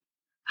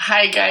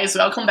Hi guys,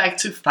 welcome back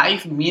to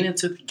 5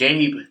 Minutes with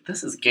Gabe.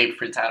 This is Gabe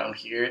Furtado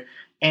here.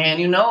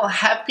 And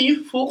happy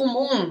full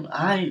moon.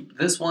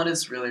 This one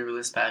is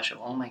really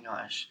special. Oh my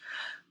gosh.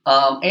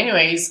 I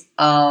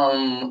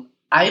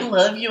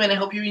love you and I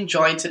hope you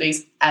enjoyed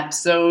today's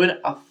episode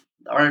of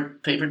our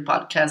favorite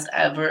podcast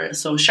ever.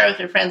 So share with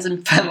your friends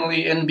and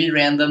family and be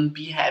random,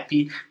 be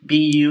happy,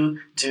 be you,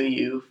 do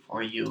you,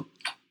 for you.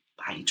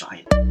 Bye,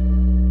 enjoy it.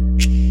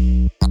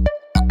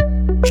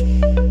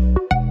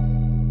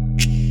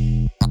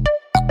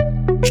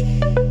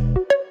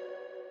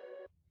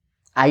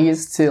 I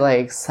used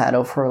to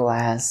settle for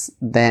less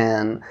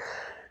than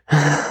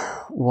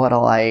what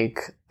I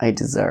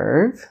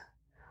deserve.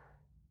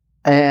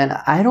 And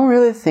I don't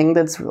really think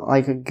that's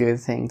a good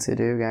thing to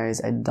do, guys.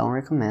 I don't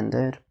recommend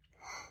it.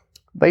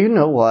 But you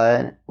know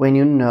what? When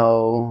you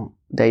know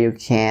that you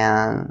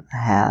can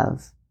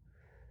have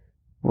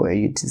what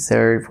you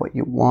deserve, what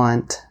you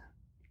want,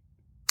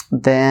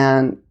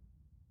 then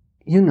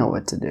you know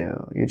what to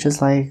do. You just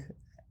don't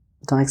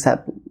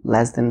accept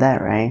less than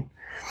that, right?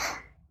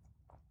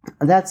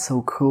 That's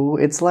so cool.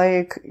 It's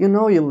you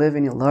live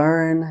and you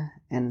learn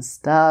and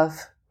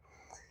stuff.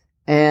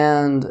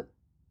 And,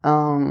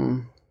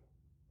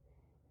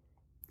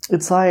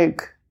 it's of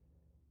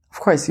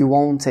course you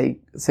won't take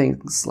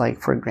things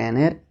for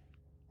granted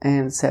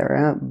and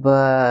etc.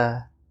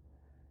 But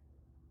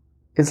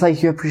it's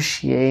you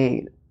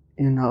appreciate,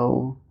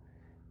 you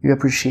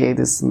appreciate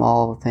the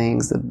small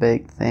things, the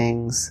big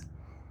things,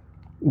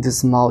 the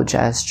small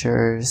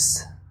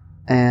gestures.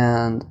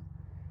 And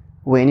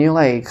when you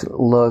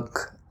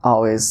look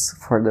always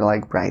for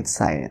the bright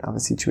side of a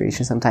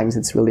situation, sometimes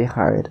it's really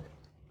hard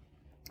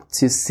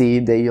to see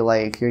that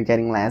you're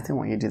getting less than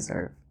what you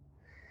deserve.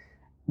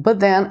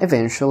 But then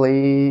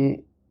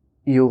eventually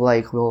you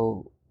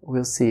will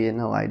see,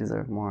 no, I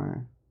deserve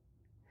more.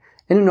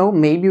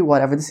 And maybe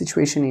whatever the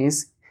situation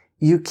is,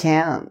 you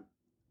can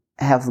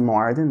have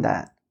more than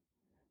that.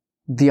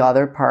 The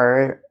other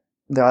part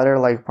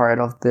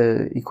of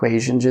the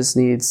equation just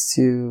needs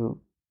to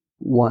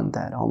want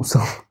that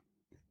also.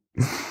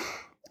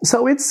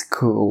 So it's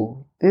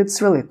cool. It's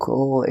really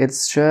cool.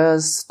 It's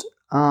just,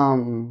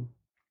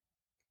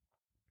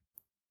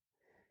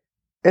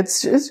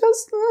 it's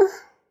just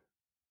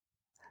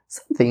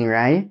something,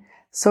 right?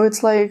 So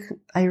it's I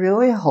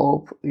really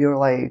hope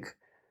you're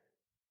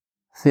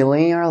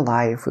filling your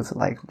life with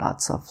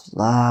lots of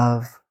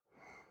love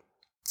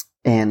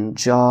and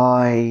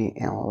joy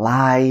and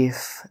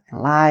life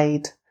and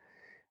light.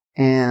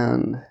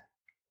 And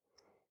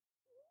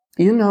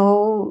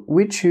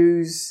we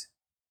choose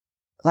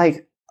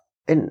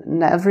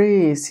in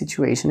every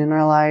situation in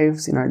our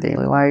lives, in our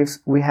daily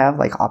lives, we have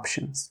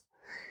options,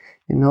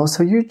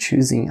 so you're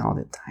choosing all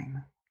the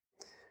time.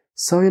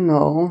 So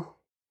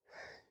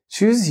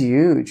choose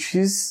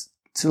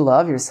to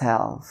love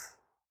yourself.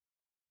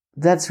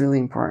 That's really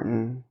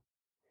important.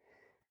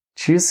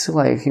 Choose to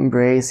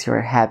embrace your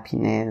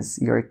happiness,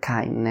 your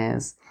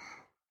kindness.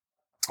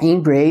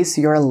 Embrace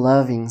your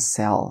loving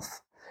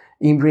self.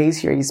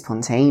 Embrace your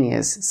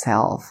spontaneous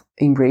self.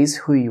 Embrace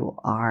who you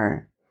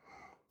are.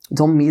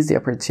 Don't miss the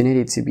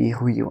opportunity to be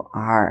who you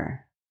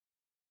are.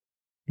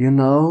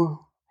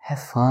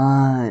 Have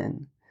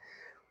fun.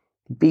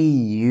 Be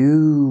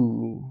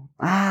you.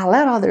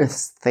 Let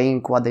others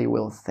think what they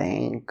will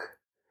think.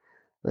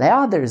 Let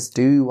others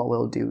do what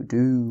will do.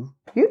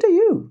 You do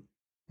you.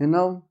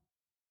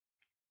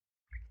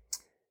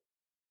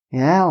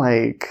 Yeah,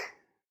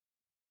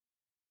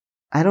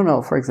 I don't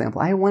know, for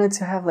example, I wanted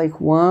to have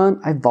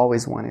I've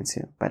always wanted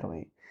to, by the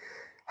way,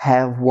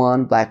 have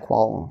one black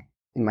wall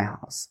in my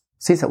house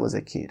since I was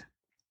a kid.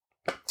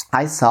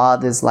 I saw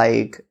this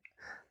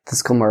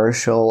this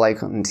commercial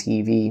on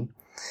TV,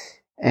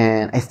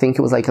 and I think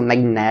it was a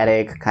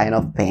magnetic kind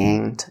of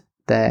paint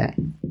that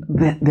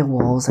the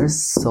walls are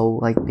so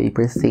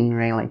paper thin,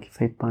 right?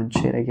 If I punch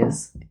it, I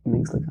guess it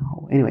makes a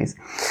hole. Anyways,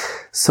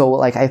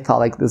 so I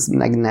thought this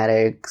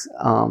magnetic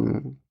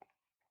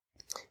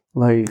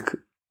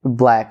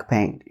black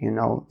paint,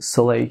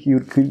 so you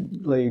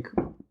could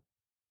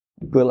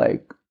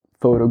put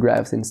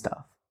photographs and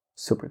stuff.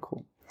 Super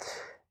cool.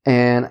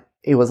 And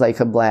it was a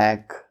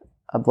black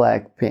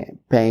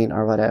paint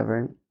or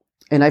whatever.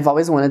 And I've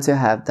always wanted to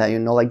have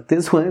that,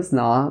 this one is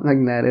not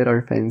magnetic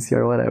or fancy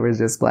or whatever, it's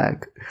just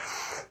black.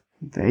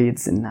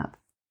 It's enough.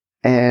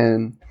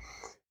 And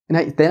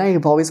then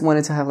I've always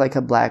wanted to have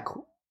a black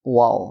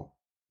wall,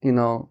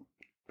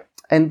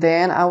 And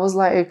then I was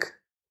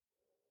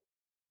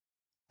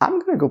I'm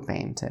gonna go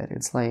paint it.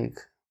 It's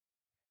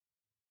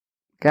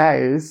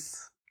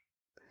guys,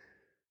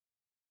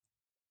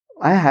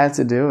 I had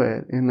to do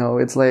it,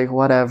 It's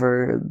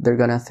whatever they're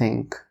gonna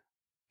think.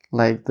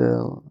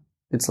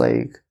 It's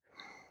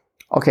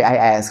okay, I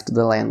asked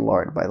the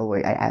landlord, by the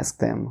way. I asked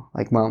them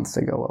months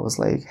ago. I was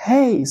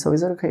hey, so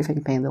is it okay if I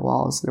can paint the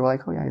walls? They were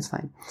oh yeah, it's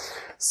fine.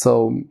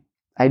 So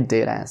I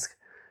did ask.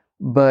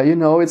 But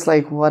it's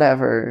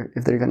whatever.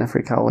 If they're gonna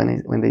freak out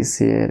when they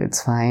see it,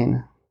 it's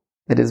fine.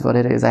 It is what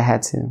it is. I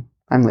had to.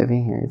 I'm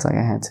living here. It's I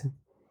had to.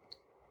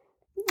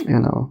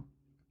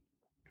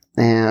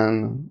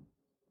 And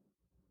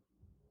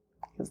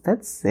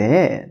That's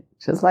it.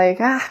 Just like,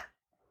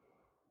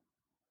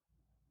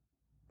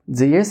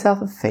 do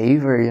yourself a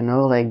favor, you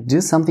know, like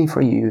do something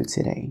for you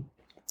today.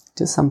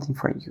 Do something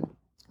for you.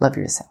 Love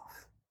yourself.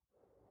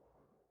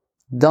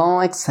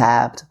 Don't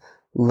accept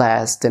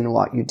less than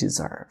what you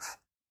deserve.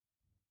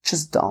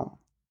 Just don't.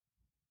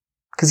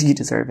 Because you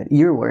deserve it.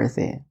 You're worth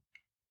it.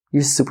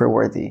 You're super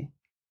worthy.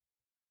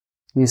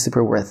 You're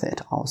super worth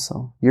it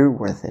also. You're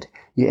worth it.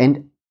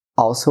 And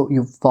also,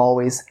 you've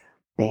always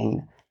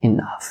been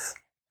enough.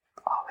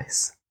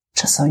 Always.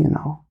 Just so you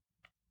know.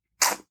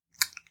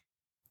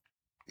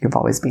 You've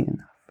always been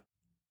enough.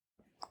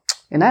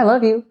 And I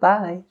love you.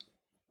 Bye.